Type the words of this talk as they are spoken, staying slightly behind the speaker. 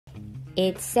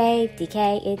It's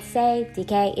SafetyKay, it's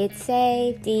SafetyKay, it's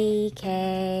SafetyKay.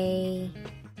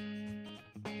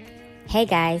 Hey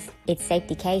guys, it's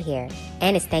SafetyKay here,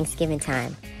 and it's Thanksgiving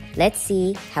time. Let's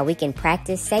see how we can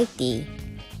practice safety.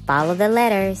 Follow the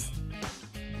letters.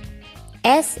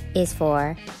 S is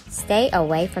for stay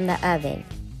away from the oven.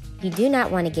 You do not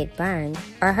want to get burned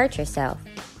or hurt yourself.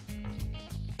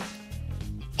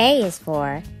 A is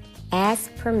for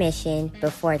ask permission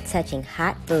before touching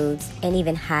hot foods and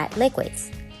even hot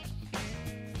liquids.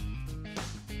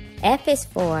 F is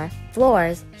for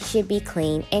floors should be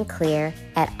clean and clear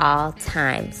at all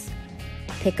times.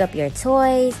 Pick up your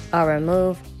toys or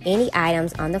remove any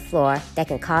items on the floor that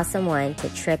can cause someone to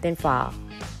trip and fall.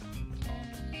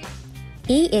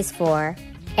 E is for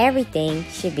everything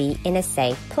should be in a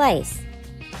safe place.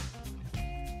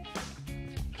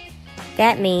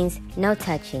 That means no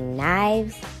touching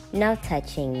knives, no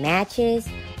touching matches,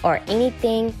 or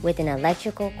anything with an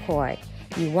electrical cord.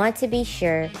 You want to be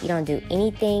sure you don't do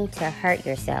anything to hurt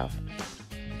yourself.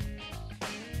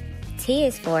 T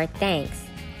is for thanks.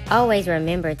 Always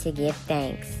remember to give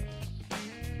thanks.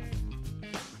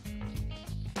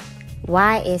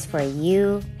 Y is for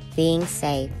you being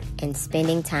safe and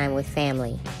spending time with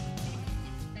family.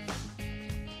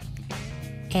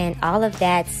 And all of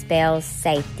that spells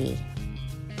safety.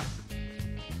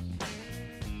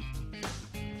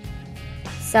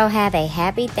 So have a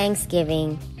happy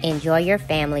Thanksgiving. Enjoy your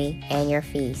family and your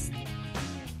feast.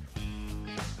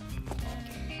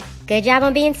 Good job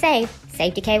on being safe.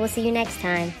 SafetyKay will see you next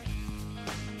time.